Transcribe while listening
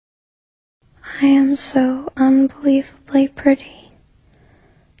I am so unbelievably pretty.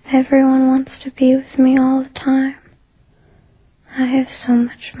 Everyone wants to be with me all the time. I have so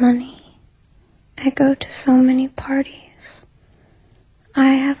much money. I go to so many parties. I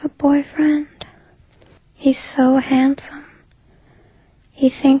have a boyfriend. He's so handsome. He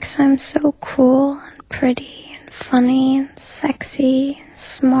thinks I'm so cool and pretty and funny and sexy and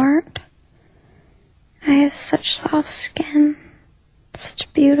smart. I have such soft skin,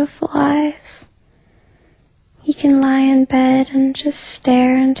 such beautiful eyes. He can lie in bed and just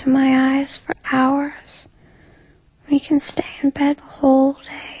stare into my eyes for hours. We can stay in bed the whole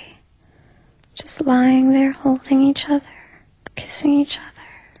day, just lying there holding each other, kissing each other,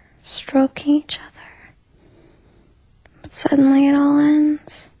 stroking each other. But suddenly it all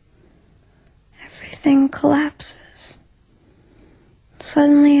ends. Everything collapses.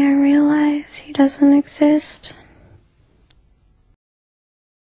 Suddenly I realize he doesn't exist.